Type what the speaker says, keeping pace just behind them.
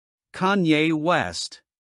Kanye West.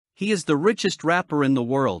 He is the richest rapper in the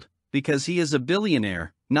world, because he is a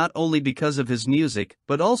billionaire, not only because of his music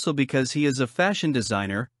but also because he is a fashion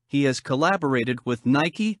designer. He has collaborated with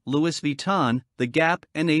Nike, Louis Vuitton, The Gap,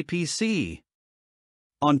 and APC.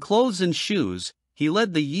 On clothes and shoes, he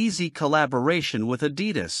led the Yeezy collaboration with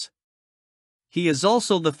Adidas. He is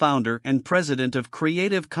also the founder and president of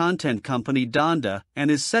creative content company Donda and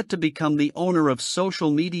is set to become the owner of social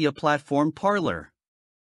media platform Parler.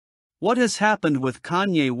 What has happened with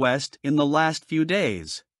Kanye West in the last few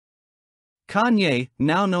days? Kanye,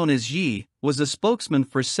 now known as Ye, was a spokesman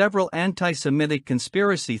for several anti-Semitic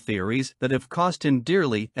conspiracy theories that have cost him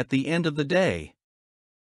dearly at the end of the day.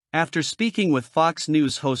 After speaking with Fox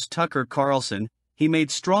News host Tucker Carlson, he made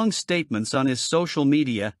strong statements on his social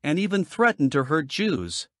media and even threatened to hurt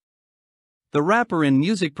Jews. The rapper and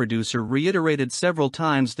music producer reiterated several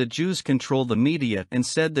times that Jews control the media and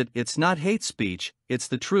said that it's not hate speech, it's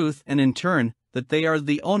the truth, and in turn, that they are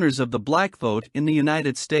the owners of the black vote in the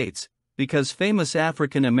United States, because famous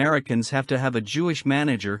African Americans have to have a Jewish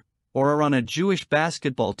manager, or are on a Jewish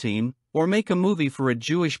basketball team, or make a movie for a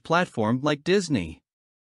Jewish platform like Disney.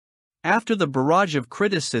 After the barrage of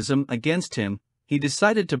criticism against him, he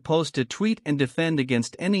decided to post a tweet and defend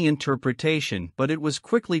against any interpretation, but it was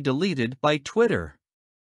quickly deleted by Twitter.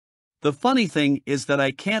 The funny thing is that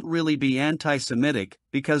I can't really be anti-Semitic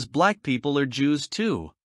because black people are Jews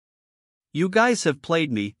too. You guys have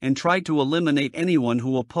played me and tried to eliminate anyone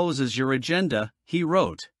who opposes your agenda, he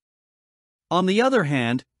wrote. On the other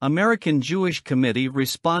hand, American Jewish Committee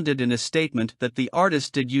responded in a statement that the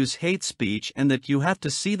artist did use hate speech and that you have to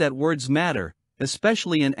see that words matter,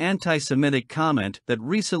 especially an anti-Semitic comment that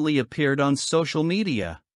recently appeared on social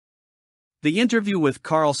media. The interview with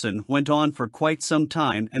Carlson went on for quite some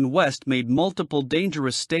time and West made multiple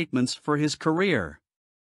dangerous statements for his career.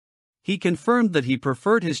 He confirmed that he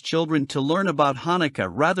preferred his children to learn about Hanukkah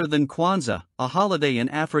rather than Kwanzaa, a holiday in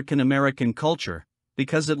African American culture,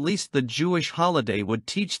 because at least the Jewish holiday would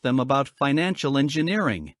teach them about financial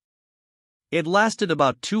engineering. It lasted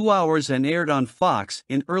about 2 hours and aired on Fox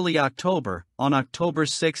in early October, on October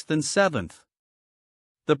 6th and 7th.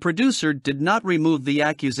 The producer did not remove the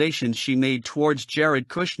accusations she made towards Jared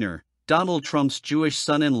Kushner, Donald Trump's Jewish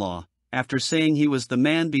son-in-law, after saying he was the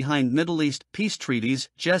man behind Middle East peace treaties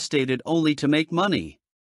gestated only to make money,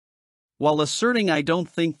 while asserting, "I don't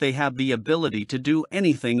think they have the ability to do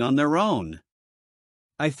anything on their own.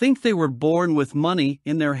 I think they were born with money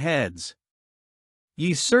in their heads."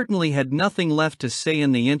 Ye certainly had nothing left to say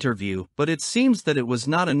in the interview, but it seems that it was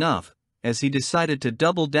not enough, as he decided to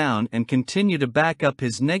double down and continue to back up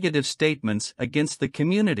his negative statements against the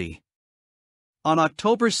community. On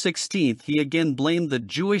October 16, he again blamed the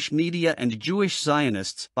Jewish media and Jewish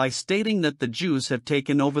Zionists by stating that the Jews have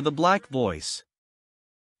taken over the black voice.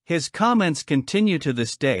 His comments continue to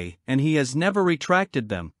this day, and he has never retracted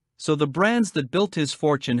them, so the brands that built his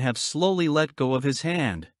fortune have slowly let go of his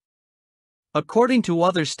hand. According to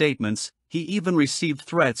other statements, he even received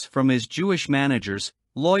threats from his Jewish managers,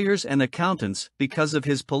 lawyers and accountants because of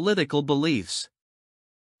his political beliefs.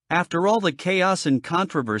 After all the chaos and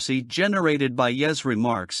controversy generated by Ye's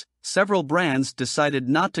remarks, several brands decided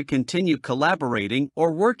not to continue collaborating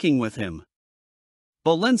or working with him.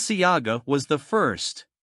 Balenciaga was the first.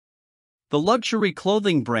 The luxury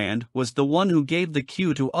clothing brand was the one who gave the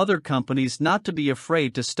cue to other companies not to be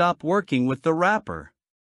afraid to stop working with the rapper.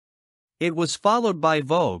 It was followed by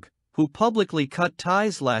Vogue, who publicly cut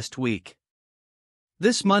ties last week.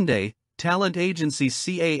 This Monday, talent agency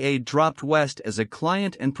CAA dropped West as a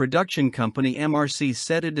client and production company MRC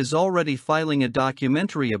said it is already filing a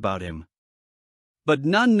documentary about him. But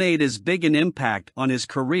none made as big an impact on his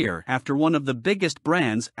career after one of the biggest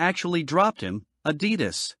brands actually dropped him,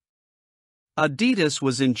 Adidas. Adidas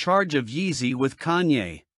was in charge of Yeezy with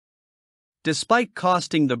Kanye. Despite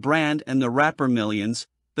costing the brand and the rapper millions,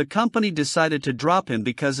 the company decided to drop him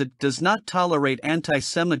because it does not tolerate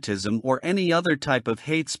anti-Semitism or any other type of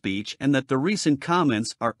hate speech and that the recent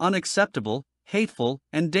comments are unacceptable, hateful,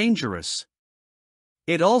 and dangerous.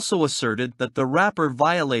 It also asserted that the rapper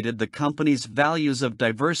violated the company's values of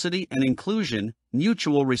diversity and inclusion,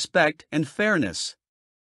 mutual respect, and fairness.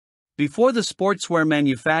 Before the sportswear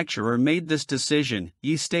manufacturer made this decision,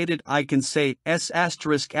 Ye stated, "I can say S********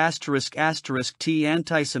 T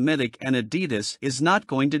anti-Semitic and Adidas is not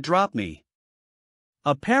going to drop me."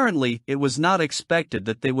 Apparently, it was not expected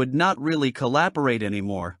that they would not really collaborate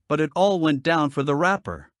anymore, but it all went down for the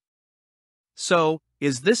rapper. So,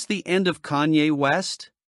 is this the end of Kanye West?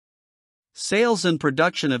 Sales and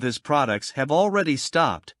production of his products have already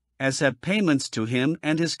stopped, as have payments to him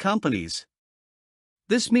and his companies.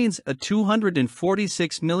 This means a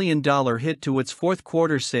 $246 million hit to its fourth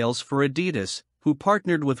quarter sales for Adidas, who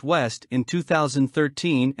partnered with West in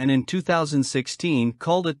 2013 and in 2016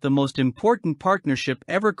 called it the most important partnership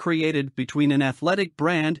ever created between an athletic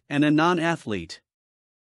brand and a non-athlete.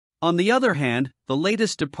 On the other hand, the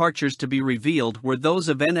latest departures to be revealed were those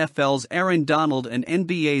of NFL's Aaron Donald and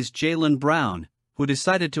NBA's Jaylen Brown, who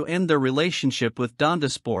decided to end their relationship with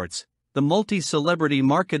Donda Sports, the multi-celebrity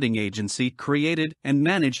marketing agency created and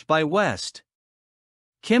managed by West.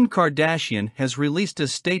 Kim Kardashian has released a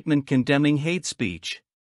statement condemning hate speech.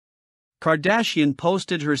 Kardashian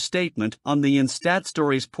posted her statement on the Insta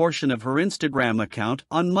Stories portion of her Instagram account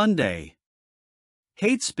on Monday.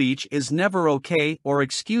 Hate speech is never okay or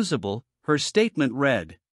excusable, her statement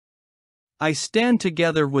read. I stand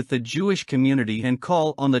together with the Jewish community and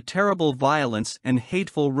call on the terrible violence and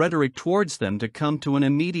hateful rhetoric towards them to come to an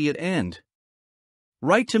immediate end.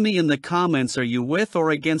 Write to me in the comments, are you with or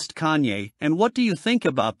against Kanye, and what do you think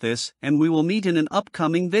about this, and we will meet in an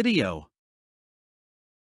upcoming video.